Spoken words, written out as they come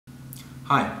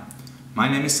Hi, my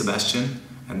name is Sebastian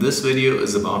and this video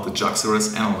is about the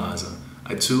JAX-RS Analyzer,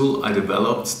 a tool I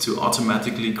developed to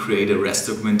automatically create a REST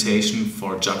documentation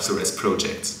for JAX-RS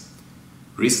projects.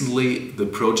 Recently the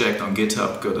project on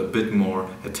GitHub got a bit more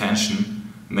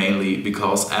attention, mainly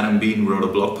because Adam Bean wrote a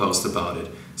blog post about it,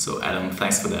 so Adam,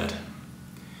 thanks for that.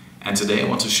 And today I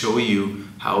want to show you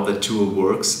how the tool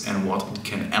works and what it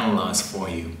can analyze for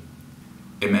you.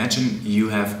 Imagine you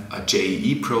have a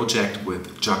JEE project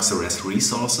with JAX-RS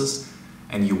resources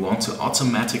and you want to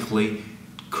automatically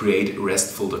create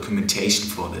RESTful documentation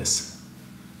for this.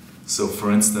 So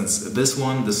for instance, this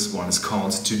one is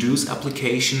called To-Dos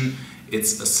application.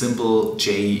 It's a simple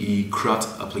JEE CRUD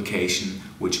application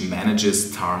which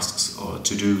manages tasks or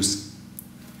to-dos.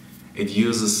 It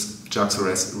uses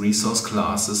JAX-RS resource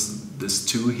classes, this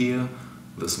two here,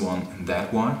 this one and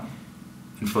that one.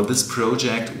 And for this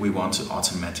project we want to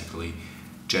automatically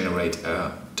generate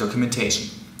a documentation.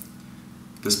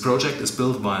 This project is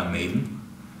built via Maven,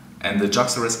 and the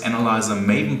JAX-RS Analyzer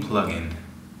Maven plugin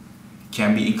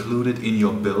can be included in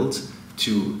your build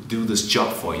to do this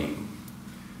job for you.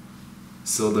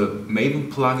 So the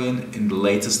Maven plugin in the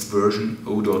latest version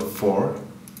 0.4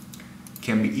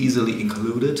 can be easily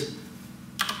included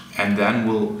and then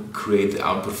will create the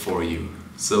output for you.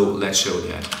 So let's show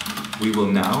that. We will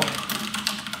now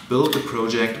build the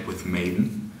project with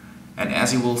Maven, and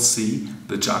as you will see,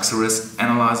 the JAX-RS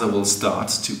Analyzer will start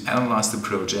to analyze the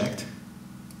project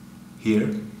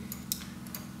here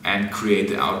and create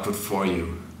the output for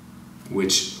you,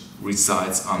 which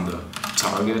resides on the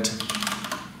target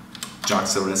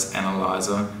JAX-RS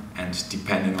Analyzer and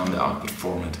depending on the output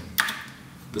format.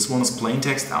 This one is plain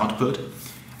text output,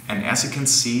 and as you can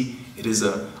see, it is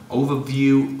an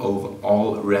overview of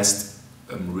all REST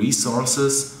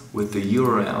resources with the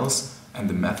URLs and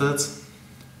the methods,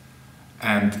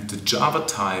 and the Java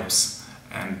types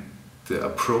and the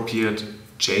appropriate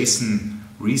JSON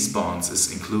response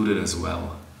is included as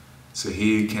well. So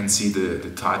here you can see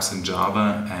the types in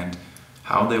Java and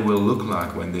how they will look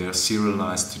like when they are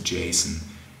serialized to JSON,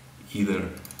 either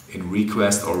in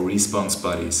request or response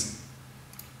bodies.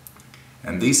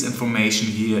 And this information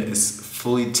here is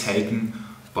fully taken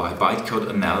by bytecode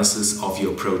analysis of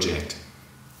your project.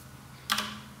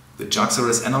 The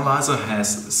JAX-RS Analyzer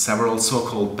has several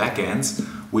so-called backends,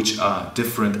 which are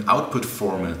different output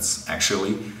formats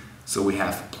actually. So we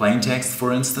have plain text,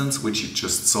 for instance, which you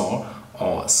just saw,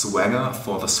 or Swagger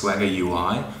for the Swagger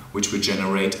UI, which will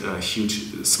generate a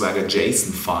huge Swagger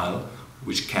JSON file,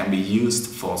 which can be used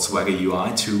for Swagger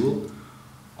UI tool.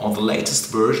 Or the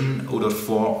latest version,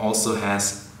 0.4, also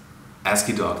has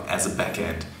AsciiDoc as a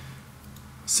backend.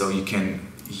 So you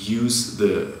can use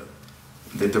the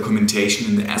documentation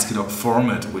in the AsciiDoc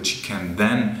format, which you can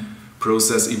then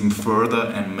process even further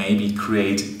and maybe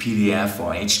create PDF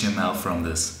or HTML from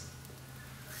this.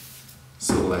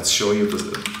 So let's show you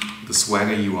the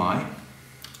Swagger UI.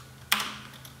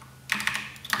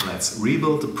 Let's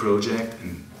rebuild the project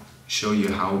and show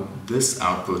you how this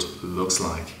output looks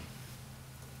like.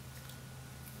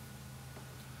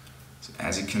 So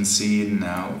as you can see, it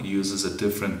now uses a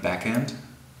different backend.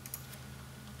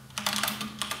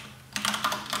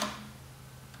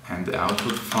 And the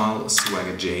output file,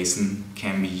 Swagger JSON,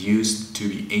 can be used to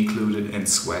be included in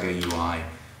Swagger UI.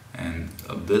 And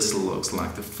this looks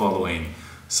like the following.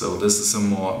 So this is a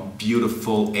more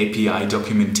beautiful API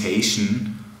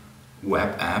documentation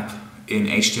web app in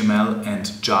HTML and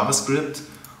JavaScript,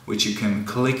 which you can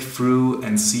click through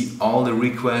and see all the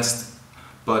request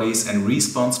bodies and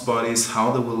response bodies,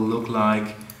 how they will look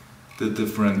like, the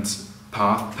different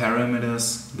path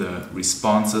parameters, the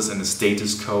responses and the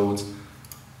status code.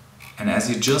 And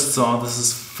as you just saw, this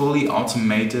is fully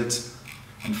automated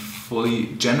and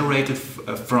fully generated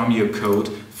from your code,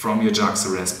 from your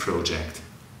JAX-RS project.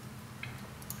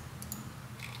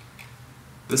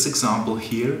 This example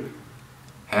here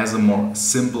has a more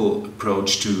simple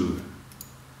approach to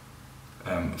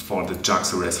for the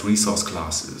JAX-RS resource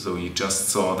classes. So you just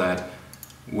saw that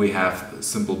we have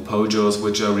simple POJOs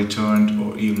which are returned,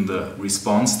 or even the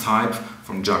response type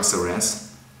from JAX-RS.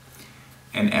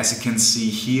 And as you can see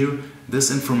here,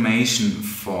 this information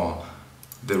for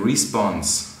the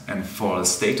response and for the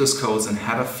status codes and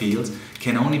header fields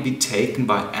can only be taken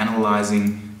by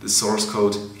analyzing the source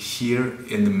code here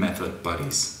in the method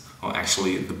bodies, or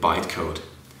actually the bytecode.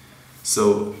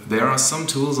 So there are some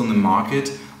tools on the market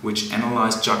which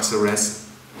analyze JAX-RS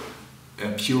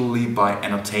purely by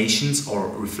annotations or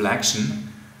reflection,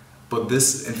 but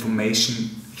this information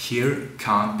here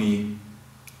can't be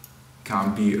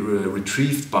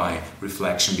retrieved by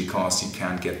reflection because you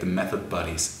can't get the method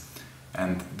bodies.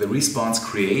 And the response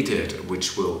created,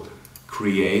 which will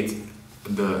create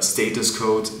the status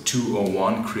code 2 or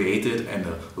 1 created and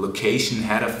the location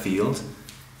header field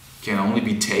can only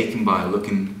be taken by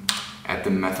looking at the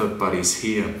method bodies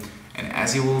here. And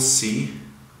as you will see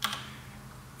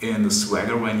in the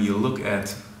Swagger, when you look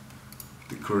at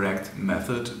the correct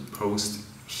method post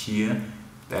here,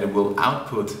 that it will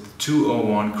output the 2 or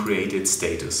 1 created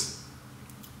status.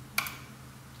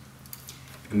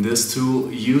 And this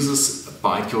tool uses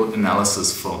bytecode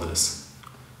analysis for this.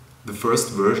 The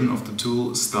first version of the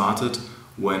tool started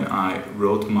when I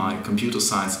wrote my computer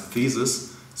science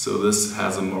thesis, so this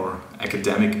has a more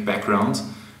academic background,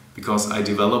 because I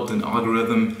developed an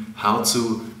algorithm how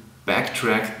to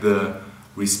backtrack the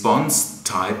response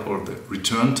type or the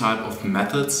return type of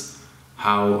methods,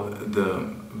 how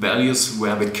the values,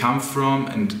 where they come from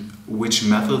and which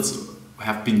methods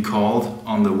have been called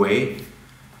on the way.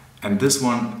 And this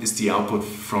one is the output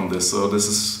from this. So this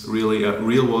is really a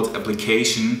real-world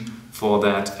application for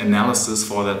that analysis,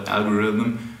 for that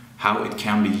algorithm, how it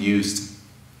can be used.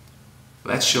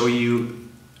 Let's show you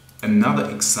another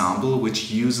example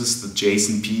which uses the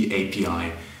JSON-P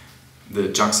API. The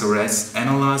JAX-RS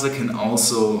Analyzer can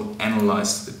also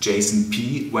analyze the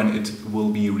JSON-P when it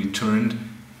will be returned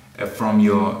from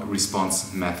your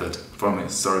response method,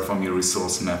 from your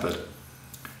resource method.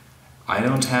 I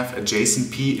don't have a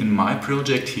JSON-P in my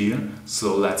project here,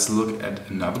 so let's look at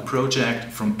another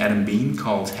project from Adam Bean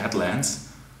called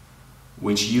Headlands,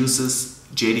 which uses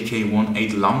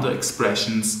JDK18 lambda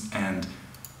expressions and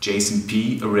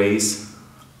JSON-P arrays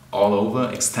all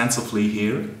over extensively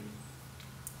here.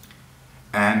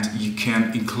 And you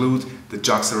can include the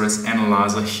JAX-RS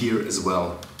Analyzer here as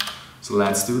well. So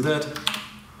let's do that.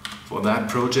 For that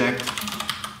project,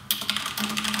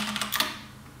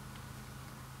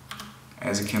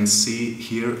 as you can see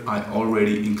here, I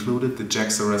already included the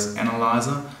JAX-RS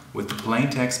Analyzer with the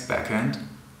plaintext backend.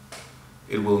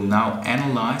 It will now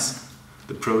analyze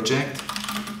the project,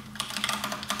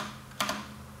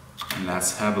 and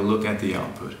let's have a look at the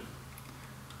output.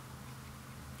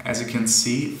 As you can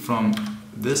see from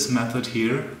this method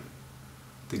here,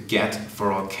 the get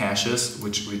for all caches,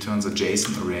 which returns a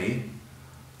JSON array,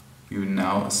 you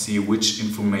now see which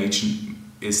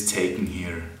information is taken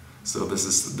here. So this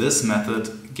is this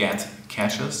method, get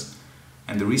caches,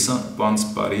 and the response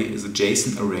body is a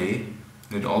JSON array,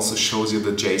 and it also shows you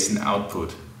the JSON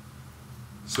output.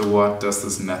 So what does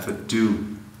this method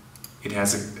do? It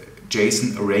has a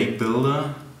JSON array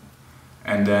builder,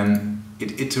 and then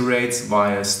it iterates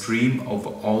via a stream over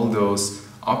all those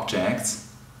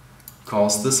objects,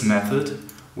 calls this method,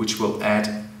 which will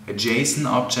add a JSON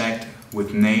object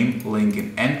with name, link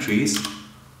and entries,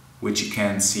 which you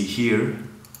can see here.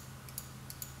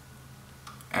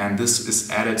 And this is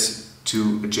added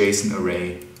to a JSON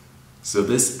array. So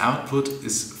this output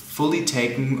is fully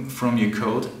taken from your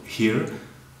code here.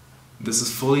 This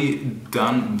is fully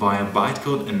done via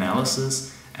bytecode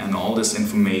analysis, and all this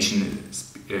information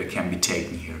can be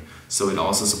taken here. So it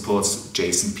also supports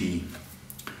JSON-P.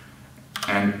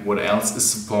 And what else is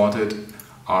supported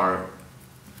are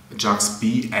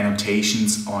JAX-B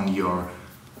annotations on your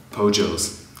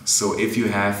POJOs. So if you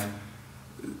have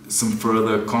some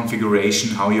further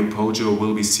configuration how your POJO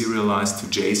will be serialized to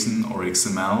JSON or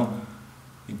XML,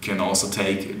 you can also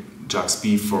take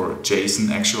JAX-B for JSON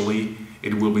actually.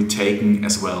 It will be taken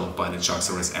as well by the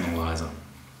JAX-RS Analyzer.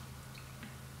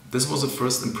 This was a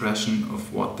first impression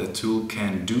of what the tool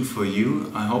can do for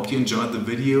you. I hope you enjoyed the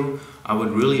video. I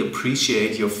would really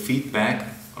appreciate your feedback,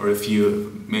 or if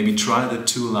you maybe try the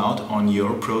tool out on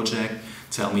your project,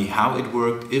 tell me how it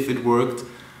worked, if it worked,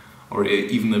 or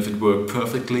even if it worked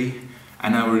perfectly.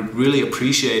 And I would really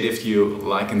appreciate if you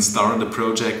like and start the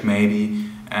project maybe.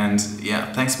 And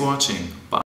yeah, thanks for watching.